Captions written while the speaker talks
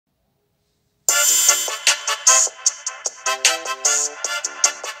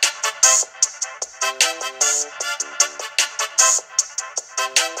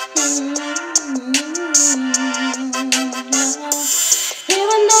Even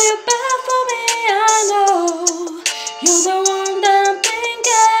though you're bad for me, I know you're the one that I'm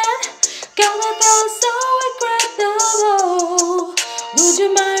thinking. Got me feeling so incredible. Would you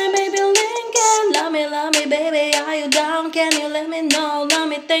mind maybe linking? Love me, baby, are you down? Can you let me know? Let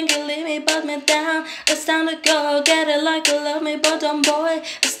me think you leave me, put me down. It's time to go, get it like you love me, but don't boy.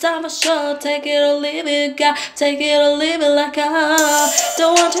 It's time for sure, take it or leave it, God. Take it or leave it like I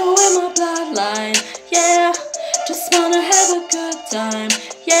don't want you in my bloodline, yeah. Just wanna have a good time,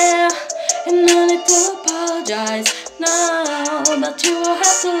 yeah. And no need to apologize, no. But you will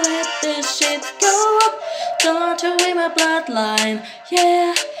have to let this shit go. Don't want you in my bloodline,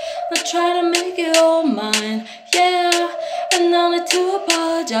 yeah. I'll try to make it all mine, yeah. And no need to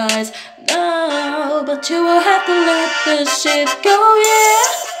apologize, no. But you will have to let this shit go, yeah.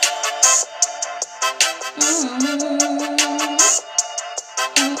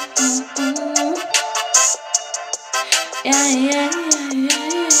 Yeah, yeah, yeah,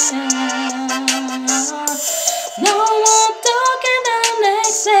 yeah. No more talking the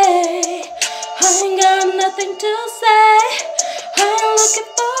next day. I ain't got nothing to say. I ain't looking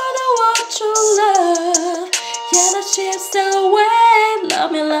for the one true love. Yeah, that shit's still away.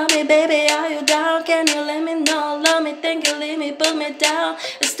 Love me, baby, are you down? Can you let me know? Love me, think you leave me, put me down.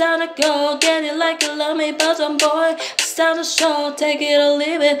 It's time to go, get it like you love me, but some boy. It's time to show, take it or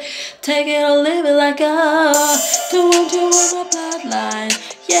leave it. Take it or leave it like a don't want you in my bloodline,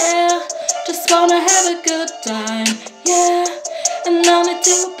 yeah. Just wanna have a good time, yeah. And no need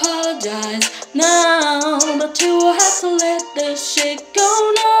to apologize, no. But you will have to let this shit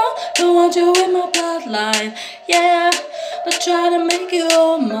go now. Don't want you in my bloodline, yeah. But try to make it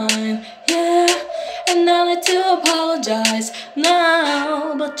all mine, yeah. And no need to apologize,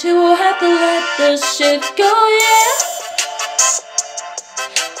 no. But you will have to let this shit go, yeah.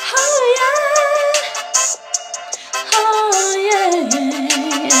 Oh yeah, oh yeah,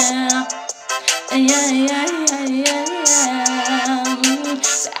 yeah, yeah, yeah, yeah.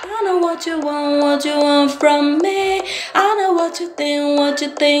 So I know what you want from me. I know what you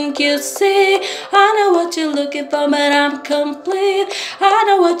think you see. I know what you're looking for, but I'm complete. I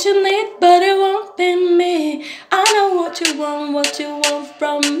know what you need, but it won't be me. I know what you want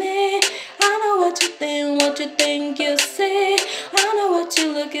from me. I know what you think you see. I know what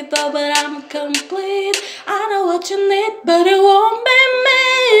you're looking for, but I'm complete. I know what you need, but it won't be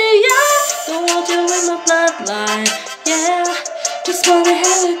me, yeah. Don't want you in my bloodline, yeah. Just wanna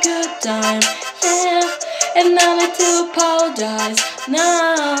have a good time, yeah. And no need to apologize,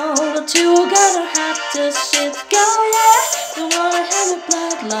 no. But you gotta have this shit go, yeah. Don't wanna have a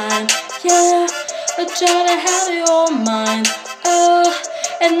bloodline, yeah. But try to have it all mine, oh.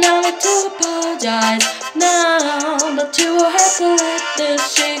 And no need to apologize, no. But you will have to let this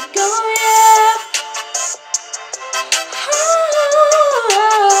shit go, yeah.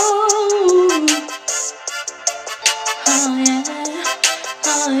 Oh yeah,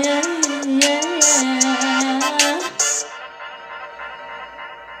 oh yeah, yeah.